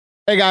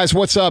Hey guys,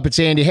 what's up? It's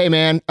Andy. Hey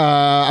man,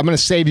 I'm gonna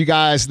save you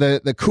guys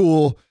the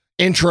cool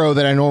intro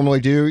that I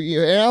normally do.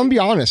 And I'm gonna be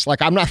honest,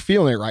 like I'm not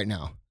feeling it right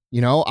now.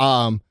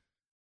 I'm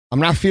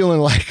not feeling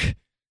like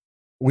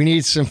we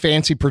need some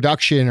fancy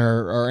production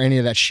or any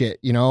of that shit.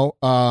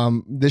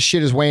 This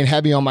shit is weighing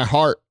heavy on my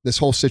heart. This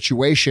whole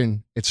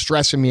situation, it's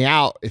stressing me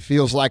out. It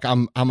feels like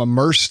I'm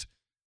immersed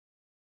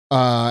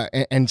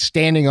and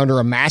standing under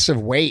a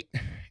massive weight,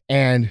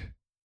 and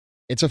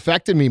it's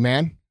affected me,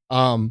 man.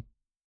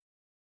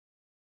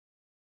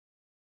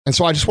 And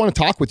so I just want to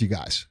talk with you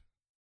guys,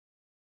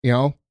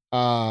 and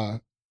I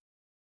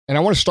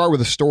want to start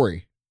with a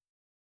story.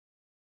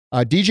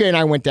 DJ and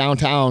I went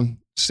downtown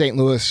St.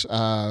 Louis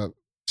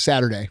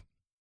Saturday.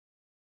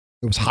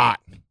 It was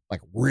hot,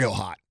 like real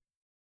hot.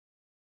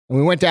 And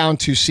we went down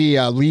to see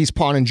Lee's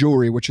Pawn and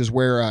Jewelry, which is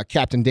where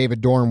Captain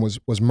David Dorn was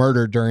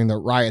murdered during the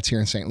riots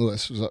here in St.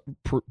 Louis. It was a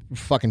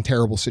fucking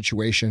terrible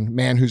situation.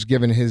 Man who's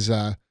given his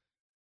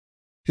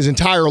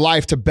entire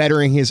life to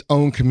bettering his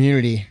own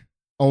community,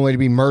 only to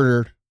be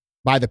murdered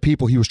by the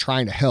people he was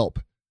trying to help.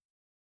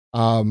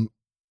 That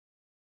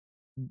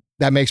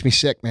makes me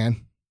sick,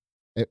 man.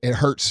 It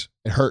hurts.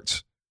 It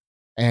hurts.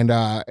 And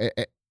all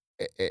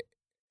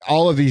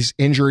of these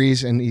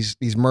injuries and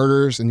these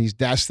murders and these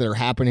deaths that are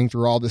happening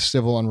through all this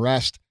civil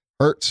unrest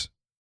hurts.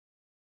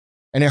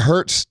 And it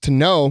hurts to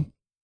know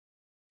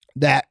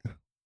that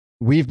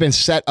we've been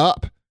set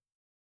up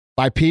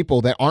by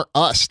people that aren't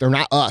us. They're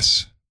not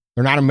us.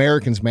 They're not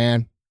Americans,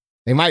 man.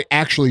 They might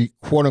actually,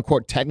 quote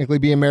unquote, technically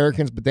be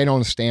Americans, but they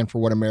don't stand for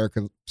what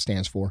America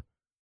stands for.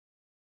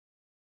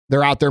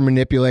 They're out there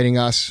manipulating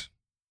us.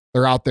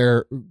 They're out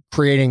there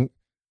creating,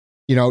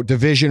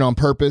 division on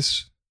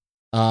purpose.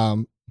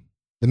 The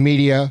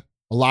media,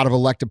 a lot of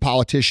elected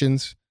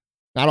politicians,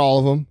 not all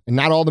of them, and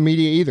not all the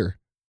media either,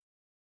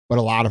 but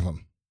a lot of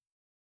them.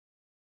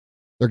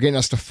 They're getting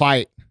us to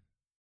fight.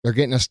 They're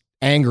getting us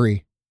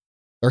angry.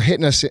 They're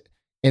hitting us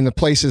in the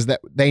places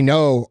that they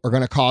know are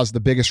going to cause the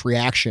biggest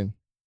reaction.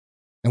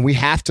 And we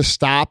have to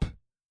stop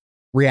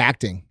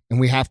reacting, and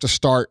we have to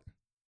start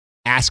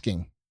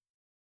asking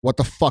what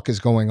the fuck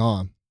is going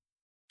on.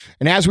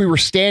 And as we were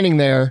standing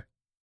there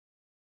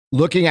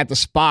looking at the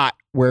spot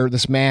where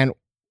this man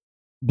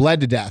bled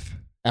to death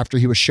after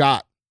he was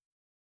shot,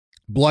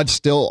 blood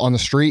still on the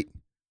street,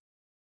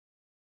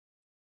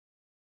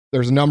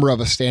 there's a number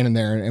of us standing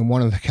there, and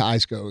one of the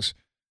guys goes,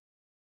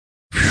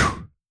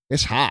 "Phew,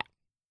 it's hot."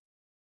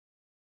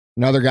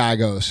 Another guy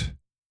goes,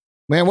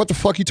 "Man, what the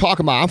fuck you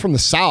talking about? I'm from the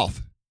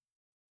South.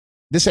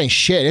 This ain't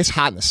shit. It's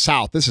hot in the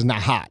South. This is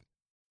not hot."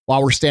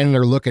 While we're standing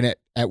there looking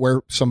at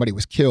where somebody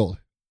was killed.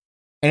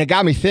 And it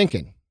got me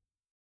thinking.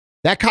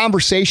 That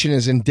conversation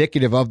is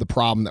indicative of the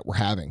problem that we're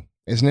having,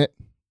 isn't it?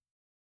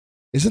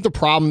 Isn't the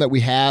problem that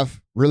we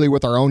have really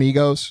with our own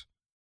egos?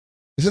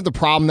 Isn't the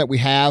problem that we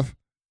have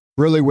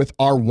really with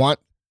our want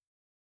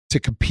to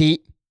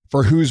compete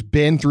for who's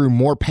been through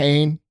more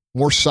pain,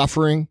 more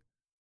suffering,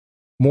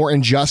 more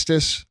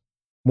injustice,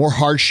 more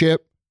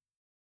hardship?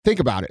 Think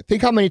about it.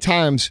 Think how many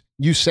times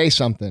you say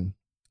something,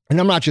 and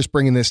I'm not just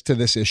bringing this to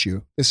this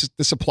issue.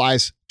 This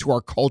applies to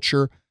our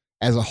culture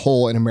as a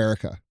whole in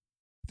America.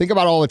 Think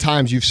about all the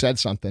times you've said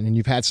something and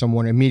you've had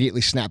someone immediately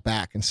snap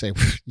back and say,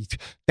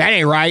 "That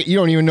ain't right. You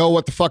don't even know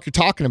what the fuck you're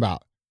talking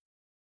about."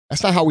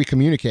 That's not how we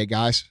communicate,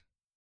 guys.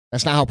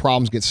 That's not how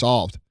problems get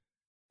solved.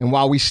 And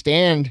while we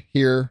stand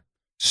here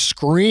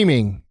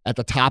screaming at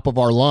the top of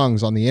our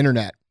lungs on the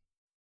internet,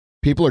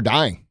 people are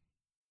dying.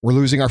 We're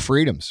losing our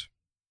freedoms.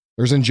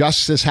 There's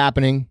injustice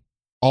happening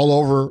all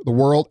over the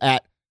world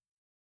at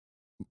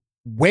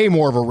way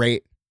more of a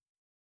rate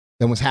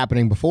than was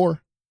happening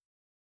before.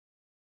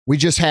 We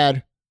just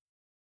had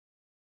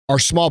our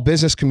small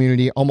business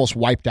community almost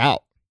wiped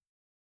out.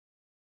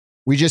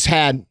 We just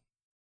had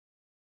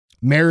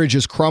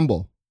marriages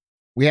crumble.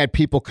 We had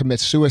people commit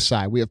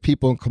suicide. We have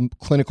people in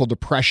clinical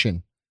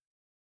depression.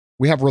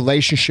 We have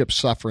relationships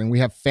suffering. We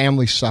have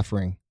families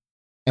suffering.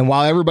 And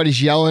while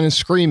everybody's yelling and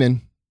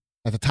screaming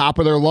at the top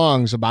of their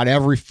lungs about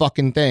every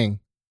fucking thing,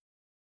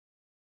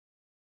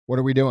 what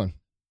are we doing?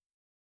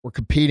 We're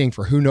competing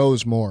for who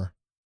knows more,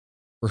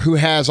 for who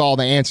has all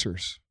the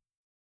answers,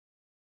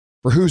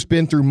 for who's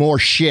been through more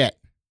shit.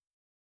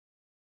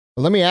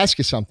 But let me ask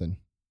you something.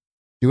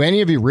 Do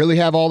any of you really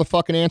have all the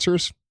fucking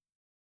answers?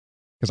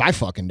 Because I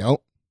fucking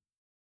don't.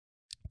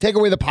 Take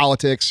away the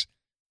politics.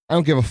 I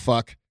don't give a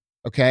fuck.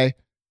 Okay.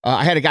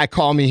 I had a guy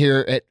call me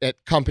here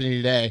at company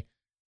today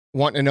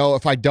wanting to know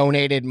if I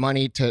donated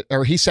money to,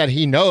 or he said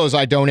he knows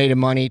I donated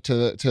money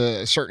to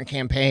a certain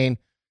campaign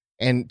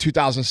in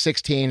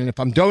 2016. And if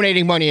I'm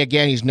donating money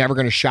again, he's never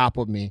going to shop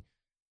with me.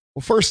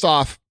 Well, first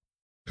off,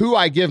 who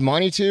I give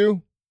money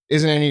to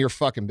isn't any of your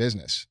fucking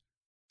business.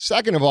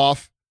 Second of all,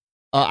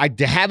 I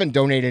haven't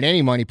donated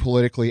any money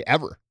politically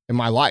ever in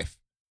my life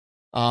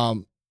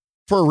for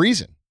a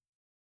reason.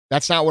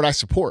 That's not what I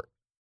support.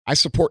 I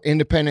support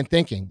independent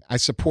thinking. I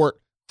support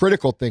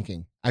critical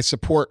thinking. I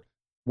support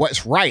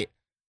what's right.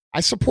 I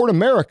support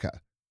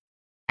America.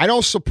 I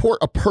don't support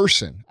a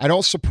person. I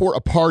don't support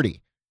a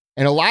party.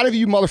 And a lot of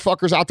you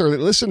motherfuckers out there that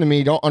listen to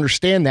me don't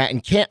understand that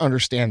and can't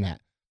understand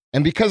that.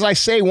 And because I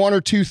say one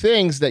or two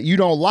things that you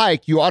don't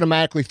like, you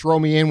automatically throw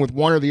me in with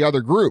one or the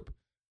other group.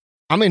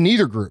 I'm in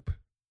neither group.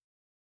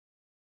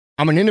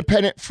 I'm an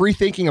independent,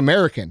 free-thinking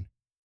American.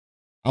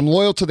 I'm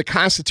loyal to the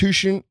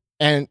Constitution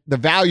and the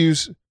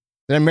values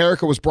that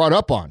America was brought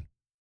up on.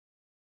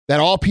 That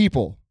all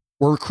people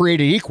were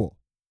created equal.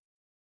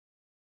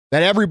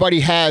 That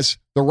everybody has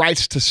the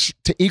rights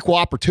to equal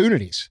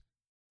opportunities.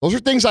 Those are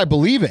things I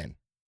believe in.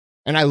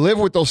 And I live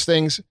with those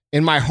things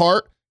in my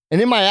heart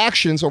and in my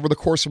actions over the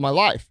course of my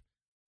life.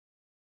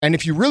 And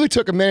if you really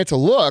took a minute to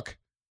look,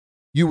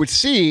 you would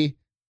see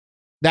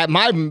that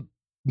my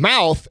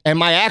mouth and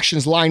my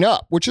actions line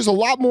up, which is a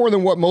lot more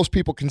than what most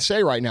people can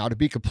say right now, to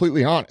be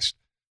completely honest.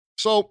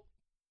 So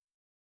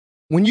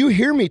when you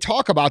hear me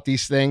talk about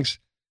these things,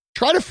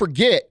 try to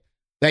forget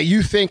that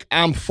you think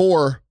I'm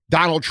for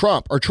Donald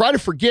Trump, or try to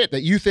forget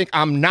that you think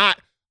I'm not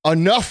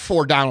enough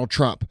for Donald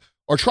Trump,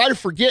 or try to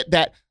forget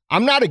that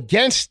I'm not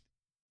against,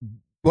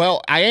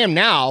 well, I am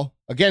now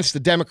against the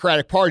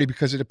Democratic Party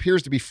because it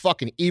appears to be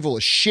fucking evil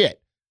as shit.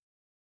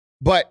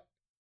 But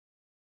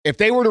if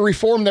they were to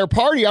reform their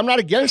party, I'm not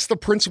against the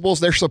principles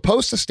they're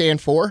supposed to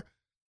stand for.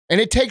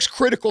 And it takes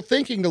critical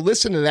thinking to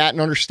listen to that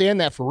and understand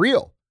that for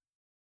real.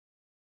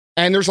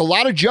 And there's a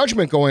lot of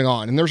judgment going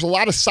on, and there's a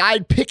lot of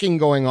side picking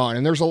going on,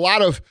 and there's a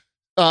lot of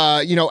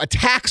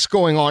attacks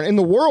going on in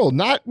the world.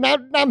 Not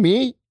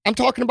me. I'm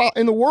talking about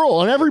in the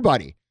world, on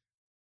everybody.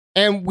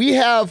 And we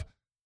have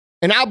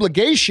an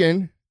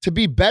obligation to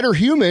be better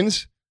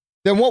humans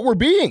than what we're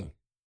being.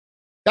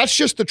 That's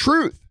just the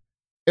truth.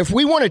 If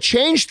we want to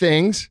change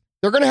things,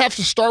 they're going to have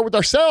to start with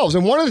ourselves.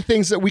 And one of the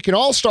things that we can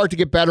all start to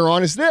get better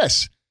on is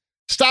this.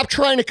 Stop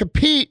trying to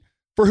compete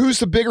for who's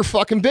the bigger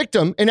fucking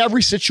victim in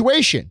every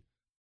situation.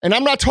 And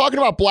I'm not talking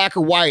about black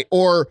or white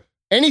or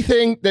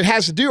anything that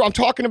has to do. I'm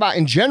talking about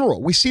in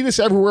general. We see this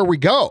everywhere we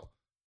go.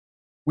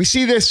 We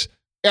see this.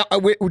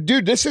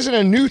 Dude, this isn't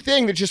a new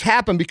thing that just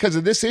happened because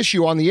of this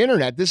issue on the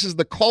internet. This is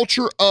the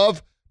culture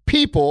of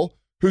people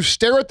who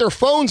stare at their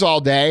phones all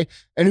day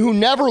and who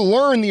never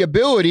learn the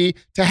ability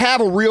to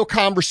have a real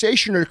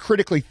conversation or to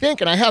critically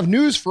think. And I have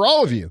news for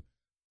all of you.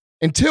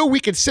 Until we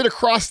can sit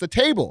across the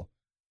table,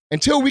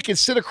 until we can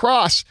sit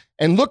across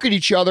and look at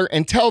each other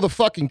and tell the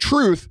fucking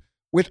truth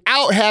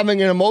without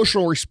having an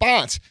emotional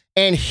response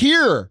and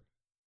hear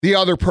the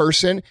other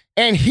person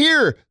and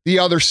hear the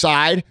other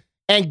side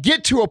and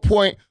get to a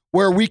point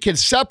where we can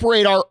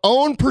separate our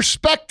own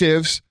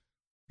perspectives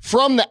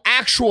from the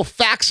actual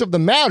facts of the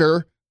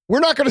matter, we're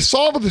not going to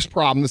solve this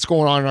problem that's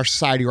going on in our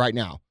society right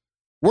now.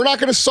 We're not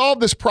going to solve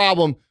this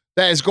problem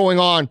that is going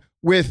on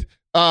with,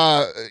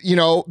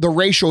 the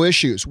racial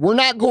issues. We're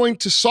not going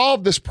to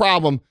solve this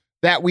problem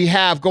that we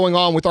have going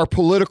on with our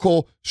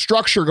political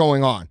structure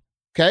going on.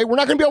 Okay? We're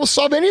not going to be able to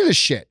solve any of this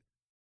shit.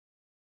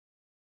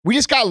 We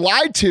just got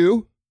lied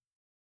to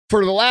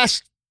for the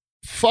last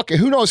fucking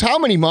who knows how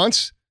many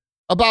months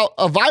about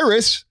a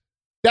virus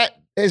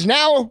that is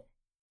now,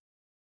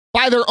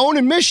 by their own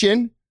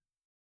admission,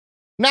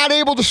 not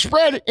able to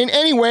spread in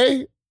any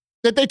way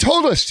that they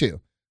told us to.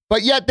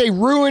 But yet they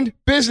ruined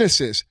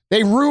businesses.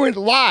 They ruined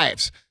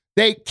lives.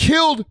 They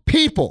killed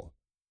people.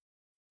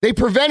 They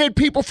prevented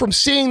people from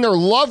seeing their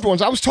loved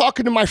ones. I was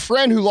talking to my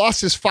friend who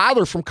lost his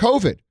father from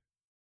COVID.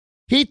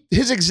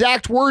 His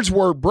exact words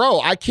were, bro,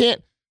 I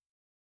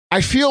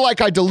feel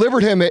like I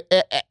delivered him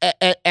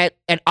at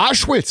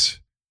Auschwitz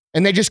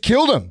and they just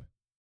killed him.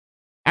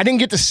 I didn't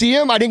get to see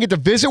him. I didn't get to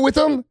visit with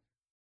him.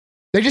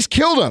 They just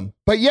killed him.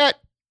 But yet,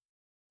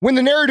 when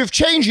the narrative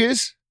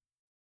changes,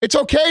 it's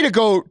okay to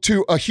go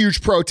to a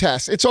huge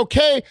protest. It's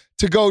okay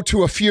to go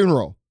to a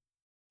funeral.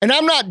 And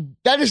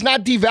that is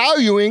not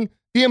devaluing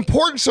the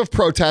importance of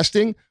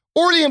protesting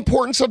or the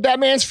importance of that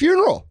man's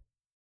funeral.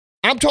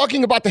 I'm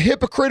talking about the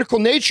hypocritical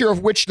nature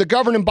of which the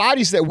governing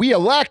bodies that we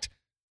elect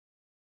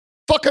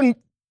fucking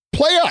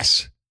play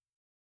us.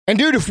 And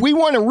dude, if we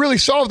want to really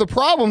solve the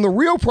problem, the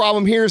real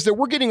problem here is that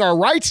we're getting our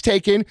rights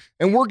taken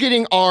and we're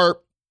getting our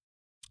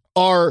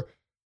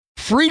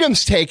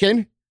freedoms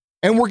taken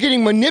and we're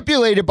getting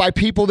manipulated by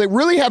people that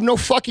really have no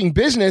fucking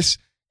business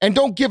and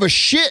don't give a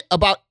shit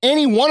about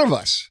any one of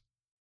us.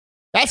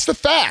 That's the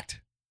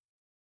fact.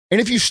 And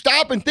if you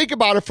stop and think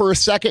about it for a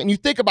second and you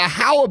think about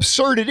how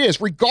absurd it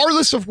is,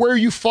 regardless of where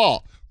you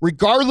fall,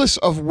 regardless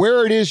of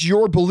where it is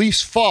your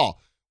beliefs fall,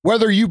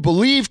 whether you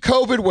believe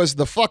COVID was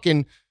the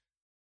fucking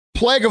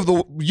plague of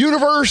the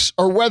universe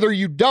or whether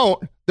you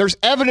don't, there's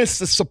evidence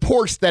that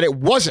supports that it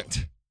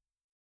wasn't.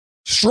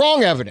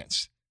 Strong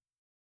evidence.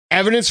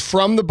 Evidence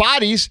from the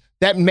bodies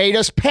that made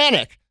us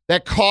panic,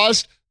 that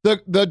caused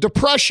the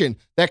depression,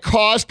 that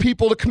caused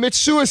people to commit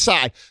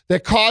suicide,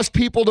 that caused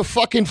people to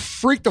fucking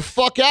freak the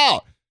fuck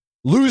out,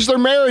 lose their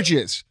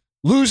marriages,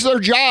 lose their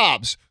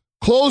jobs,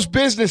 close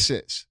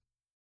businesses.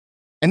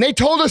 And they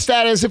told us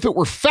that as if it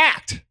were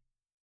fact,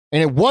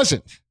 and it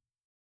wasn't.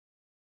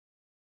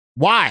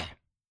 Why?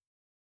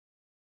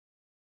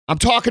 I'm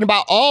talking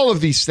about all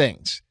of these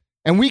things.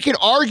 And we can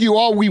argue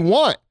all we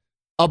want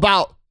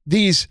about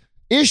these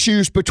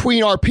issues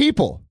between our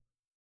people.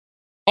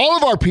 All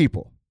of our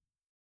people.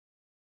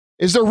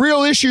 Is there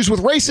real issues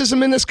with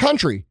racism in this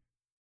country?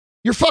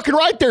 You're fucking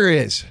right, there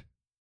is.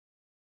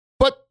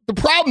 But the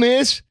problem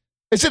is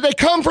that they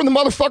come from the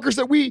motherfuckers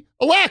that we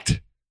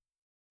elect.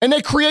 And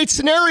they create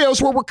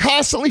scenarios where we're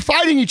constantly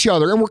fighting each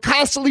other and we're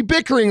constantly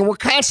bickering and we're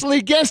constantly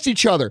against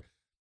each other.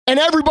 And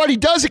everybody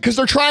does it because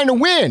they're trying to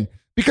win.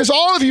 Because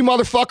all of you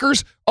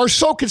motherfuckers are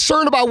so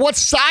concerned about what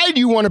side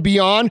you want to be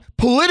on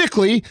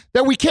politically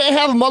that we can't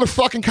have a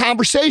motherfucking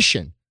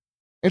conversation.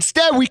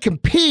 Instead, we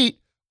compete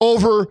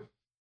over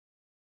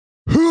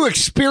who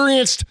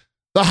experienced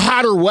the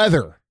hotter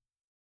weather.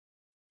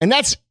 And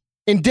that's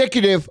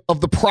indicative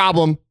of the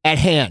problem at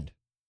hand.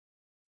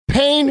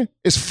 Pain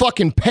is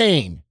fucking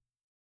pain.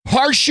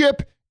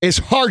 Hardship is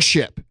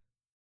hardship.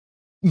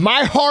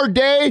 My hard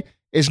day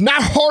is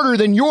not harder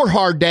than your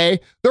hard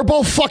day. They're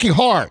both fucking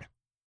hard.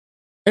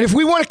 And if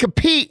we want to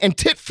compete and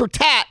tit for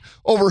tat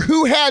over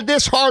who had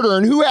this harder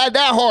and who had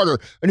that harder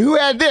and who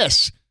had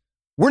this,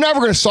 we're never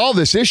going to solve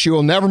this issue.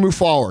 We'll never move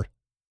forward.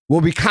 We'll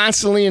be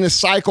constantly in a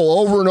cycle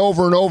over and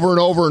over and over and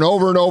over and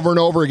over and over and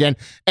over again.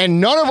 And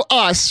none of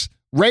us,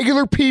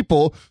 regular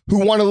people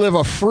who want to live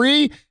a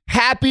free,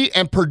 happy,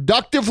 and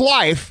productive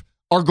life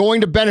are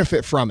going to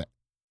benefit from it.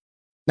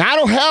 Now, I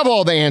don't have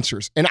all the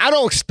answers, and I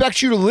don't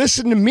expect you to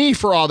listen to me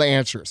for all the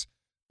answers,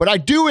 but I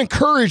do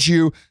encourage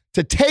you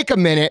to take a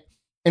minute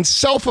and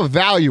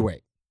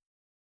self-evaluate.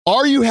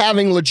 Are you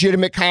having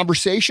legitimate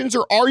conversations,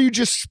 or are you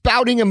just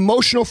spouting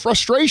emotional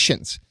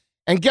frustrations?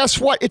 And guess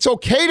what? It's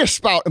okay to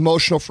spout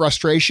emotional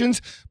frustrations,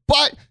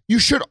 but you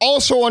should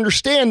also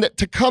understand that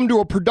to come to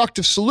a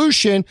productive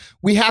solution,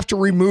 we have to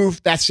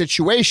remove that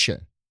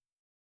situation.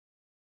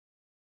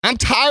 I'm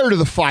tired of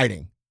the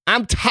fighting.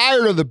 I'm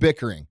tired of the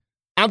bickering.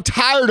 I'm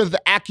tired of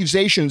the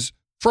accusations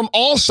from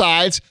all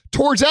sides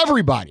towards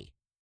everybody.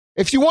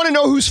 If you want to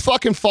know whose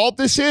fucking fault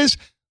this is,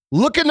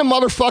 look in the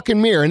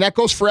motherfucking mirror, and that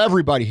goes for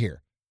everybody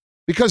here.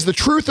 Because the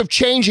truth of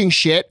changing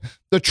shit,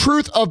 the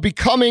truth of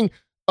becoming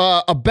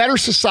a better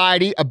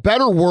society, a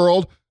better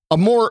world, a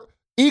more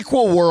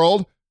equal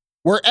world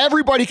where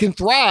everybody can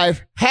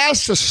thrive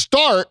has to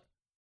start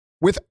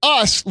with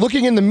us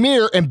looking in the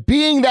mirror and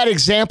being that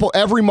example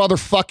every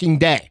motherfucking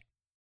day.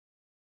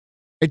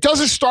 It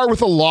doesn't start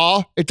with a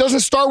law. It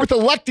doesn't start with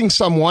electing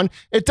someone.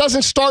 It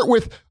doesn't start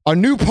with a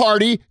new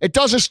party. It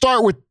doesn't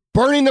start with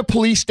burning the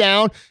police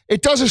down.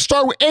 It doesn't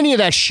start with any of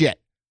that shit.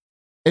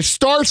 It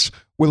starts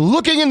with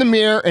looking in the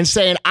mirror and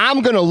saying,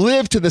 I'm going to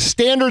live to the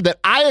standard that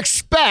I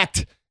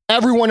expect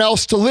everyone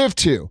else to live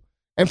to.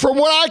 And from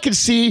what I can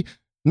see,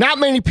 not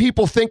many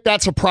people think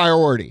that's a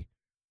priority.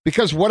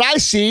 Because what I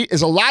see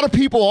is a lot of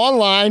people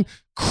online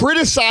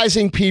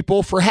criticizing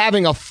people for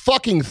having a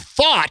fucking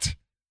thought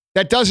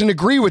that doesn't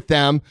agree with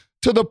them,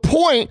 to the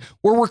point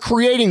where we're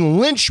creating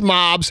lynch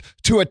mobs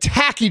to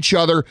attack each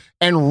other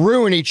and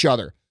ruin each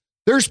other.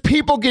 There's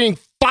people getting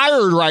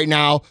fired right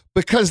now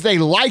because they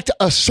liked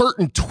a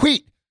certain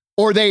tweet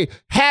or they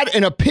had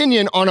an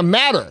opinion on a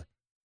matter.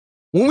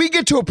 When we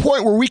get to a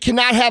point where we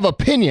cannot have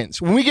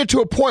opinions, when we get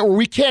to a point where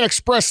we can't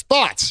express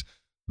thoughts,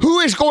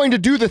 who is going to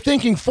do the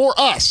thinking for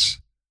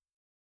us?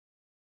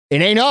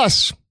 It ain't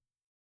us.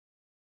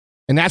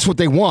 And that's what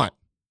they want.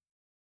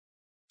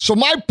 So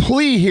my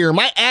plea here,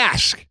 my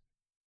ask,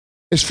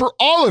 is for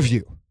all of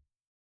you,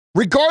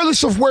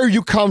 regardless of where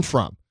you come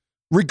from,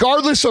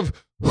 regardless of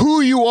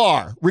who you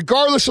are,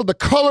 regardless of the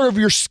color of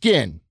your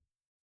skin,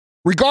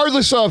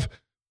 regardless of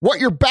what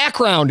your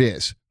background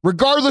is,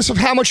 regardless of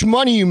how much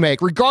money you make,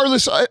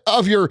 regardless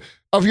of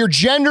your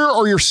gender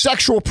or your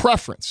sexual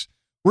preference,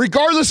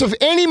 regardless of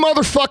any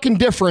motherfucking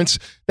difference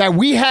that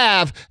we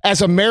have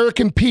as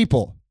American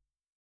people,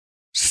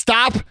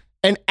 stop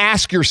and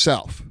ask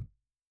yourself,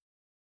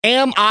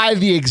 am I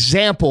the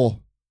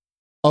example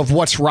of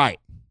what's right?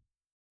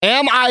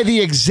 Am I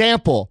the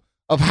example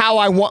of how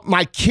I want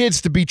my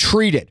kids to be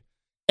treated?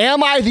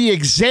 Am I the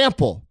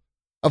example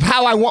of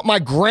how I want my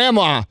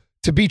grandma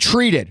to be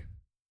treated?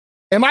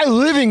 Am I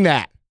living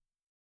that?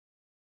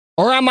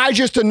 Or am I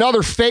just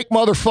another fake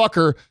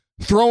motherfucker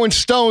throwing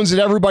stones at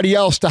everybody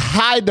else to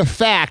hide the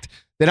fact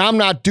that I'm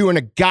not doing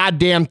a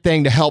goddamn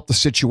thing to help the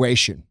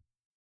situation?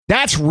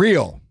 That's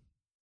real.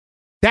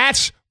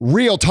 That's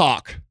real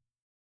talk.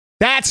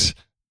 That's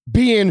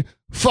being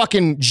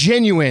fucking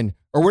genuine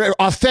or whatever,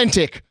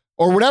 authentic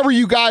or whatever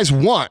you guys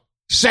want.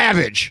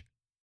 Savage.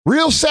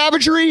 Real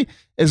savagery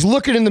is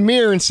looking in the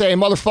mirror and saying,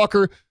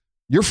 motherfucker,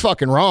 you're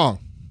fucking wrong.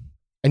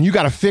 And you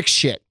got to fix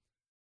shit.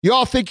 You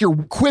all think you're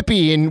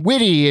quippy and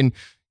witty and,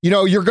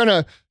 you're going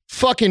to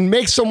fucking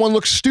make someone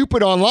look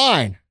stupid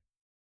online.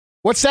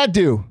 What's that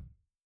do?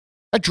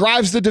 That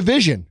drives the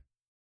division.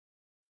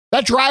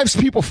 That drives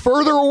people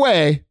further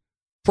away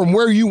from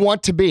where you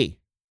want to be.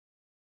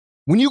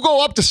 When you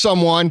go up to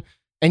someone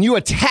and you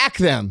attack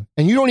them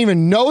and you don't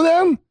even know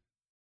them,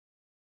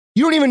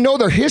 you don't even know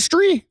their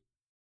history,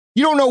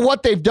 you don't know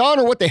what they've done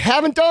or what they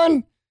haven't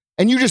done,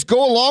 and you just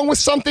go along with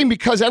something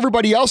because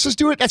everybody else is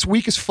doing it, that's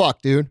weak as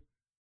fuck, dude.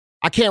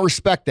 I can't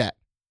respect that.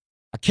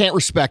 I can't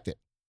respect it.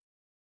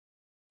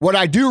 What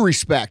I do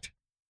respect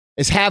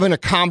is having a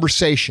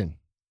conversation.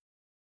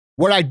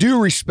 What I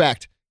do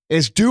respect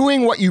is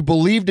doing what you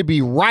believe to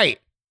be right.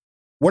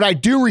 What I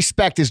do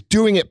respect is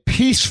doing it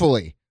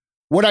peacefully.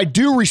 What I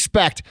do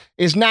respect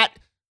is not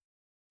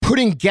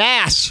putting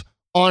gas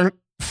on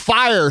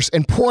fires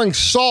and pouring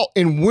salt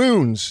in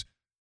wounds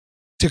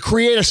to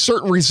create a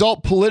certain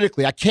result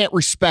politically. I can't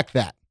respect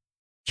that.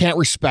 Can't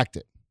respect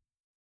it.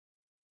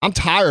 I'm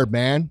tired,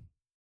 man.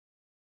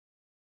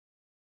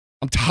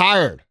 I'm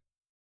tired.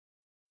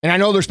 And I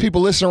know there's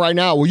people listening right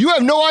now. Well, you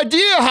have no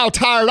idea how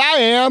tired I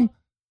am.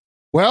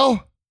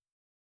 Well,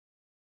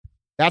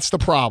 that's the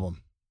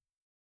problem.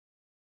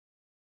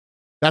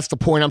 That's the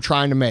point I'm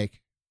trying to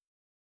make.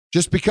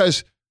 Just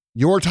because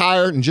you're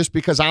tired and just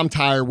because I'm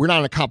tired, we're not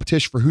in a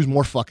competition for who's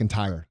more fucking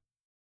tired.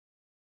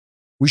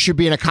 We should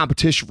be in a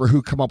competition for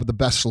who come up with the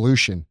best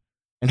solution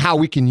and how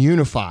we can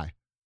unify.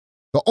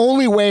 The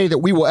only way that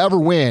we will ever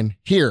win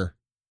here,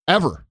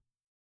 ever,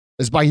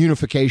 is by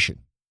unification.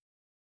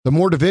 The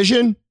more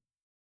division,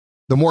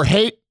 the more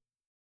hate,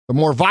 the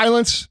more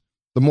violence,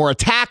 the more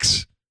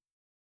attacks,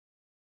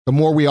 the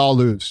more we all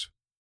lose.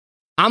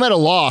 I'm at a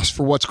loss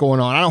for what's going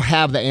on. I don't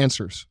have the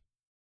answers.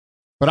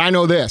 But I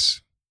know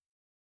this.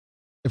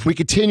 If we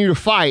continue to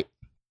fight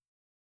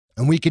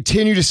and we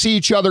continue to see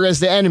each other as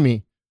the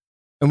enemy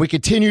and we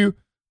continue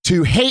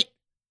to hate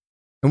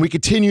and we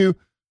continue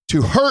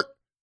to hurt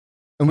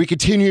and we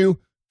continue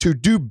to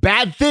do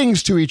bad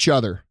things to each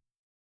other,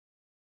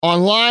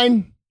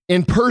 online,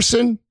 in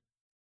person,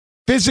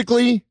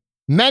 physically,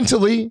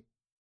 mentally,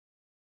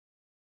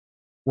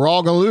 we're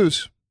all going to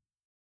lose.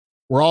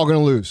 We're all going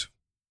to lose.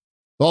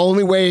 The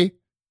only way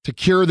to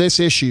cure this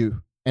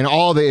issue and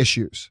all the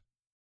issues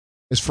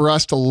is for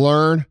us to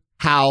learn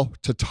how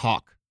to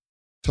talk,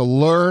 to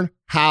learn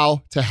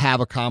how to have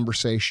a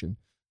conversation,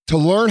 to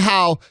learn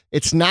how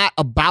it's not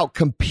about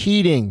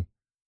competing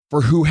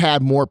for who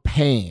had more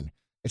pain.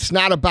 It's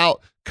not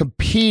about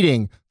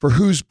competing for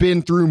who's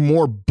been through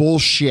more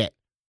bullshit.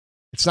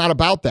 It's not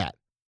about that.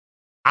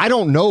 I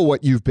don't know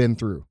what you've been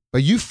through,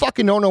 but you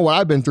fucking don't know what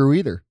I've been through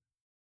either.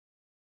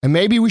 And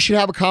maybe we should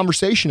have a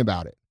conversation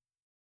about it.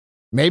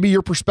 Maybe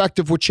your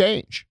perspective would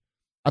change.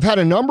 I've had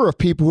a number of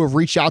people who have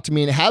reached out to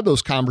me and had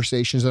those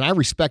conversations, and I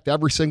respect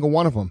every single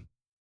one of them.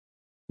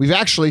 We've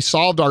actually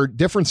solved our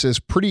differences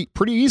pretty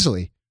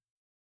easily.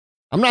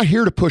 I'm not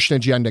here to push an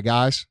agenda,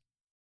 guys.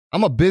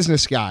 I'm a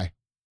business guy.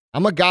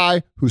 I'm a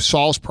guy who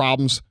solves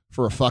problems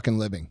for a fucking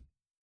living.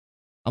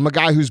 I'm a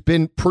guy who's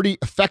been pretty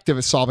effective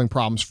at solving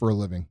problems for a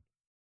living.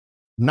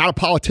 I'm not a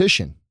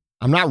politician.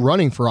 I'm not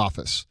running for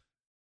office.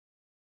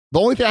 The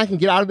only thing I can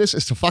get out of this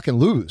is to fucking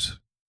lose.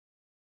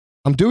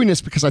 I'm doing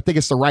this because I think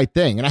it's the right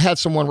thing. And I had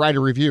someone write a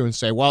review and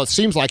say, well, it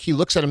seems like he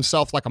looks at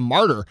himself like a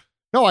martyr.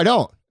 No, I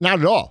don't. Not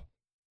at all.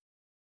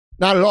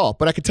 Not at all.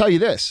 But I can tell you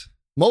this.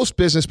 Most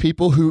business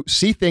people who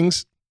see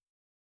things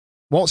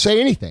won't say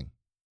anything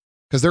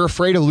because they're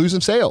afraid of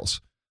losing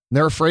sales. And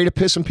they're afraid of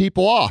pissing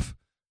people off.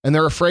 And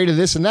they're afraid of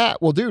this and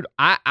that. Well, dude,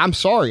 I'm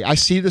sorry. I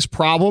see this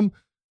problem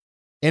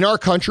in our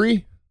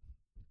country,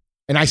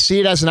 and I see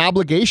it as an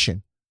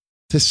obligation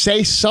to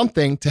say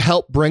something to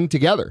help bring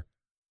together.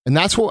 And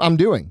that's what I'm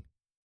doing.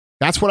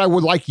 That's what I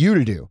would like you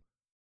to do.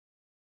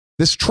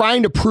 This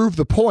trying to prove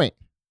the point,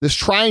 this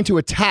trying to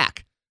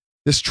attack,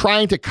 this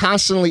trying to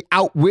constantly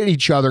outwit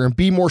each other and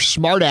be more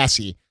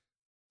smartassy.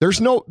 There's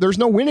no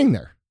winning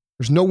there.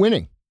 There's no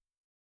winning.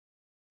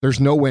 There's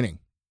no winning.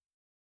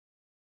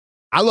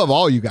 I love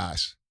all you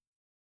guys.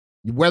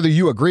 Whether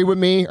you agree with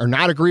me or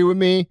not agree with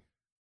me,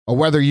 or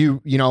whether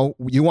you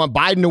want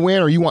Biden to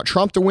win or you want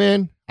Trump to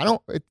win,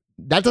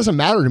 that doesn't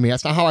matter to me.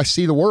 That's not how I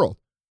see the world.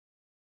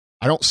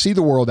 I don't see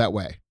the world that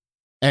way.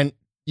 And,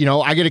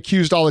 I get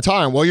accused all the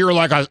time. Well, you're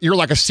like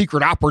a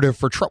secret operative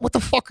for Trump. What the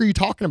fuck are you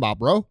talking about,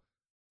 bro?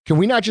 Can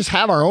we not just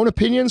have our own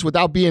opinions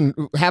without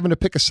having to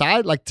pick a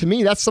side? Like, to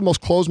me, that's the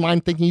most closed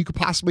mind thinking you could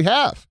possibly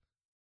have.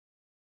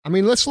 I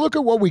mean, let's look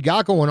at what we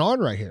got going on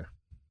right here.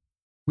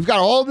 We've got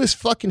all this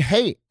fucking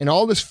hate and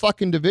all this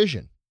fucking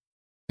division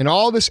and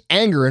all this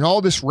anger and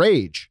all this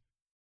rage.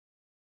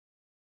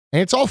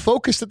 And it's all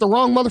focused at the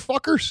wrong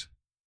motherfuckers.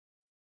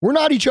 We're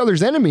not each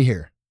other's enemy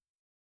here.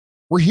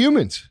 We're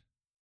humans.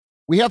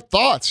 We have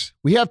thoughts.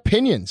 We have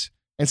opinions.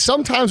 And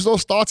sometimes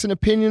those thoughts and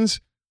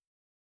opinions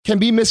can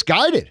be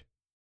misguided.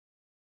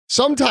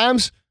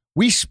 Sometimes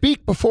we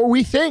speak before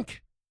we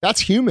think.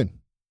 That's human.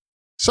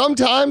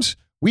 Sometimes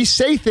we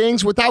say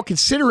things without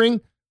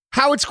considering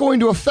how it's going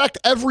to affect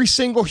every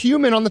single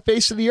human on the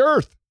face of the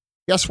earth.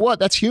 Guess what?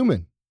 That's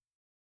human.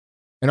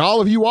 And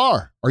all of you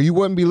are, or you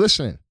wouldn't be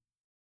listening.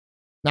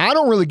 Now, I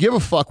don't really give a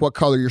fuck what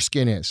color your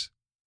skin is.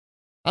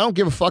 I don't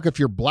give a fuck if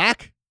you're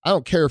black. I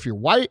don't care if you're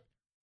white.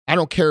 I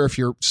don't care if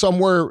you're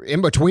somewhere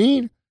in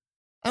between.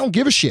 I don't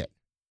give a shit.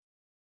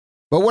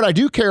 But what I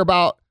do care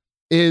about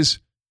is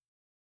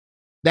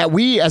that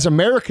we as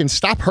Americans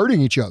stop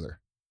hurting each other,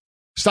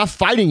 stop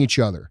fighting each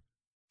other,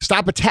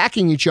 stop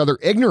attacking each other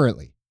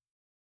ignorantly,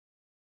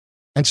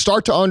 and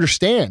start to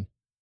understand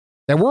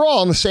that we're all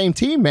on the same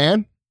team,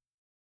 man.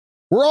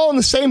 We're all in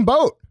the same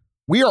boat.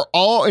 We are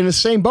all in the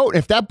same boat. And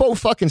if that boat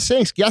fucking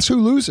sinks, guess who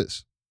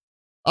loses?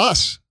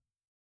 Us.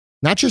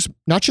 Not just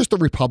the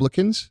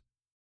Republicans,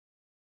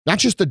 not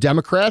just the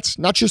Democrats,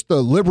 not just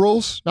the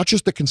liberals, not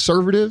just the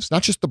conservatives,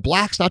 not just the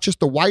blacks, not just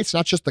the whites,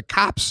 not just the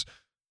cops,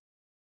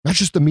 not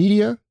just the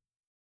media.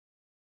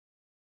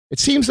 It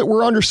seems that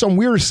we're under some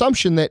weird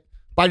assumption that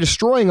by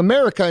destroying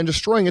America and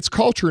destroying its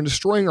culture and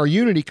destroying our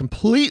unity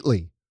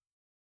completely,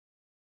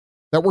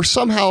 that we're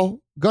somehow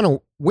going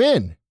to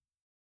win.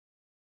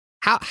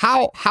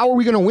 How are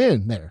we going to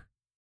win there?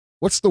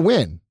 What's the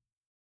win?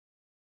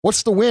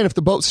 What's the win if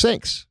the boat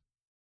sinks?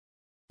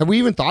 Have we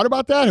even thought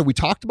about that? Have we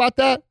talked about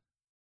that?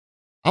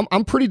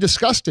 I'm pretty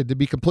disgusted, to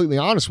be completely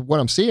honest, with what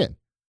I'm seeing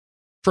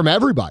from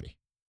everybody.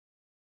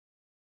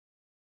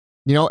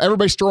 You know,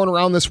 everybody's throwing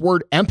around this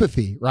word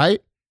empathy,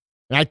 right?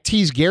 And I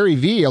tease Gary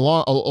Vee a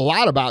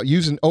lot about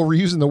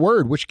overusing the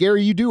word, which,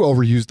 Gary, you do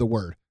overuse the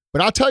word.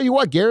 But I'll tell you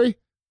what, Gary,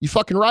 you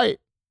fucking right.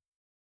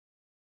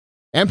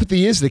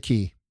 Empathy is the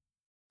key.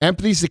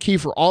 Empathy is the key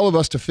for all of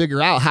us to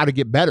figure out how to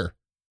get better,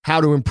 how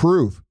to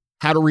improve,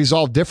 how to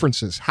resolve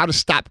differences, how to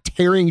stop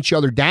tearing each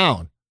other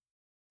down.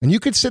 And you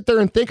could sit there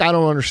and think, I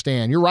don't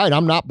understand. You're right.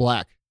 I'm not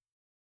black.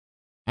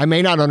 I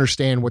may not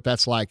understand what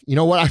that's like. You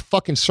know what? I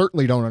fucking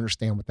certainly don't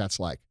understand what that's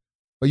like.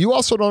 But you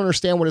also don't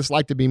understand what it's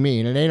like to be me.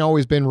 And it ain't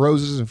always been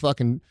roses and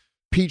fucking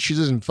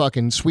peaches and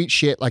fucking sweet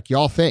shit like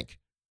y'all think.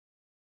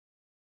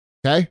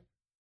 Okay?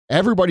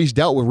 Everybody's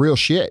dealt with real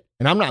shit.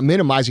 And I'm not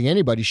minimizing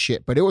anybody's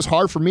shit, but it was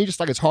hard for me, just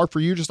like it's hard for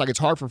you, just like it's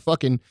hard for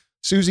fucking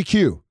Susie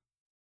Q.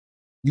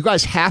 You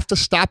guys have to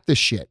stop this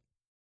shit.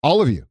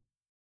 All of you.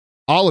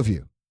 All of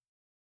you.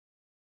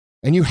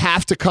 And you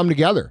have to come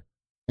together.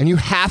 And you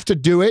have to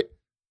do it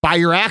by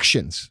your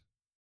actions.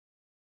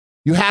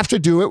 You have to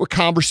do it with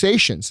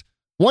conversations.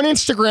 One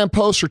Instagram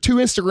post or two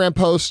Instagram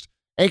posts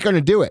ain't going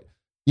to do it.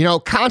 You know,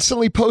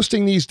 constantly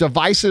posting these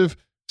divisive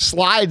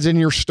slides in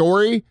your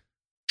story,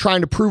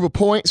 trying to prove a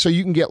point so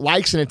you can get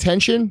likes and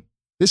attention.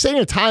 This ain't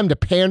a time to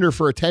pander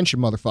for attention,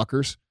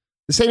 motherfuckers.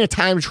 This ain't a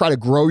time to try to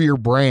grow your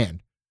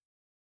brand.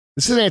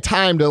 This isn't a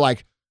time to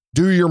like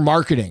do your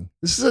marketing.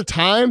 This is a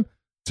time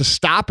to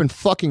stop and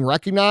fucking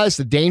recognize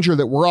the danger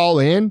that we're all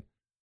in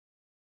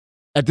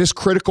at this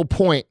critical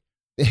point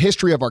in the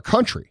history of our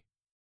country.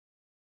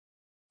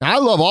 Now, I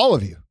love all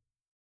of you.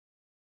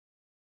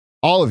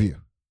 All of you.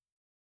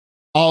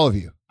 All of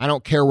you. I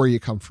don't care where you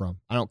come from.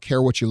 I don't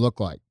care what you look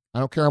like. I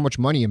don't care how much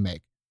money you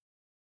make.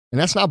 And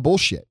that's not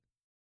bullshit.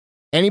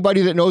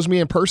 Anybody that knows me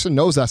in person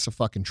knows that's the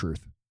fucking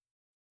truth.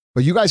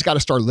 But you guys got to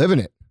start living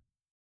it.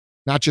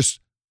 Not just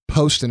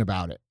posting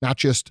about it. Not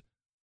just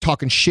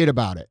talking shit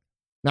about it.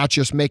 Not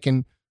just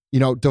making,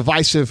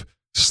 divisive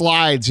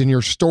slides in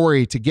your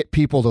story to get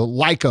people to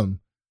like them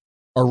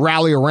or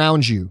rally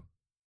around you.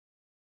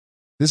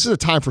 This is a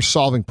time for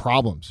solving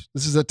problems.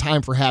 This is a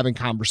time for having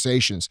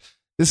conversations.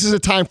 This is a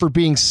time for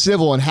being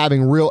civil and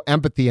having real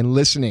empathy and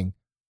listening.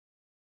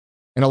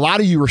 And a lot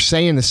of you are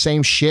saying the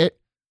same shit,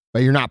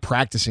 but you're not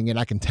practicing it,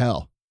 I can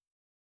tell.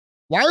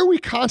 Why are we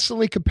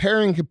constantly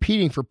comparing and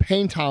competing for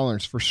pain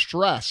tolerance, for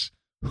stress?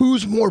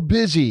 Who's more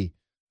busy?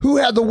 Who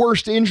had the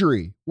worst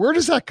injury? Where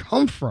does that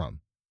come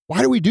from?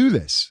 Why do we do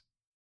this?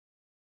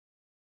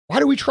 Why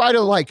do we try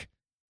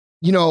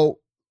to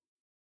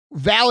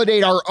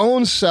validate our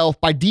own self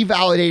by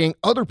devalidating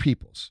other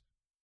people's?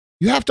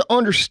 You have to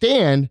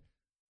understand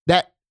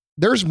that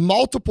there's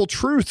multiple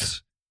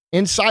truths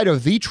inside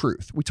of the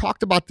truth. We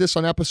talked about this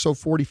on episode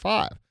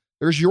 45.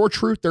 There's your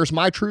truth, there's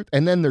my truth,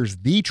 and then there's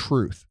the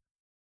truth.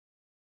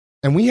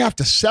 And we have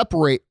to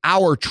separate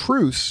our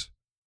truths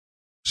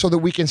so that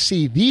we can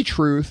see the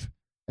truth,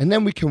 and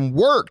then we can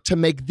work to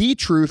make the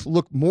truth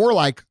look more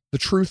like the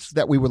truths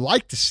that we would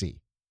like to see.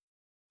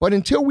 But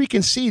until we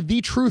can see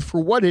the truth for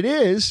what it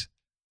is,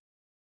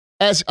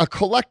 as a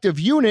collective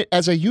unit,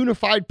 as a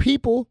unified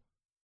people,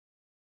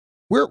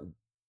 we're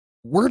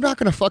not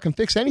going to fucking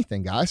fix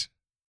anything, guys.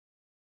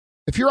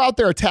 If you're out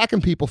there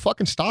attacking people,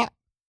 fucking stop.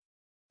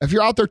 If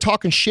you're out there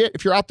talking shit,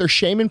 if you're out there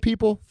shaming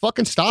people,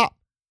 fucking stop.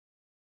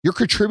 You're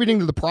contributing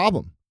to the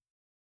problem.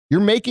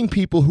 You're making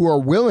people who are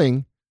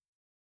willing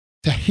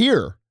to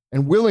hear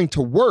and willing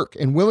to work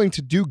and willing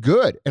to do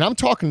good. And I'm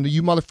talking to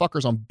you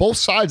motherfuckers on both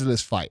sides of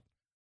this fight.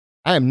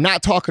 I am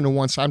not talking to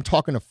one side. I'm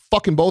talking to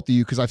fucking both of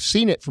you because I've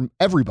seen it from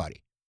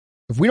everybody.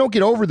 If we don't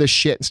get over this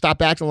shit and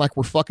stop acting like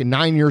we're fucking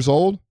 9 years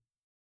old,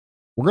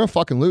 we're going to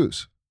fucking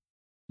lose.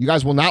 You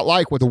guys will not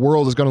like what the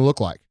world is going to look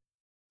like.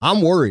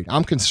 I'm worried.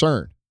 I'm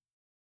concerned.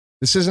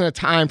 This isn't a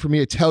time for me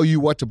to tell you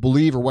what to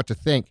believe or what to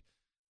think.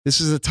 This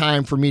is a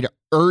time for me to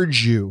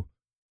urge you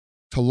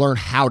to learn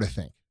how to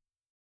think.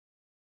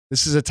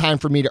 This is a time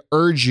for me to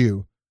urge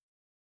you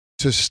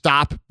to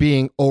stop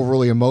being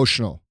overly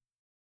emotional.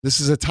 This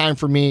is a time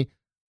for me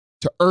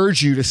to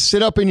urge you to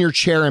sit up in your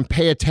chair and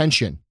pay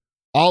attention,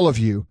 all of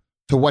you,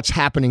 to what's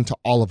happening to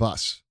all of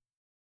us.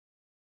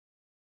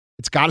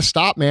 It's got to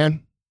stop,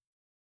 man.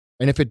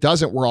 And if it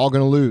doesn't, we're all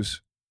going to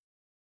lose.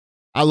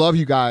 I love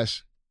you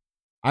guys.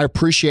 I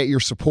appreciate your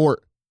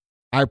support.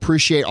 I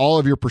appreciate all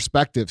of your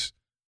perspectives.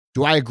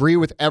 Do I agree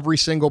with every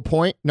single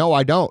point? No,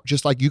 I don't.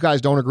 Just like you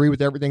guys don't agree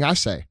with everything I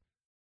say.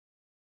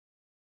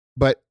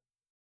 But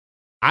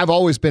I've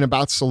always been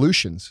about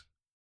solutions.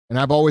 And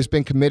I've always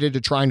been committed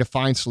to trying to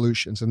find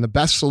solutions. And the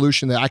best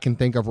solution that I can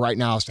think of right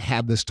now is to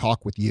have this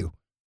talk with you,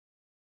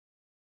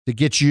 to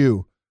get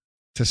you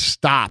to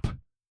stop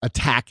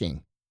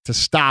attacking, to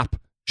stop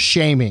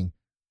shaming,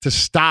 to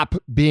stop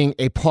being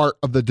a part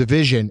of the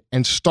division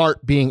and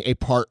start being a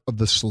part of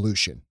the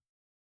solution.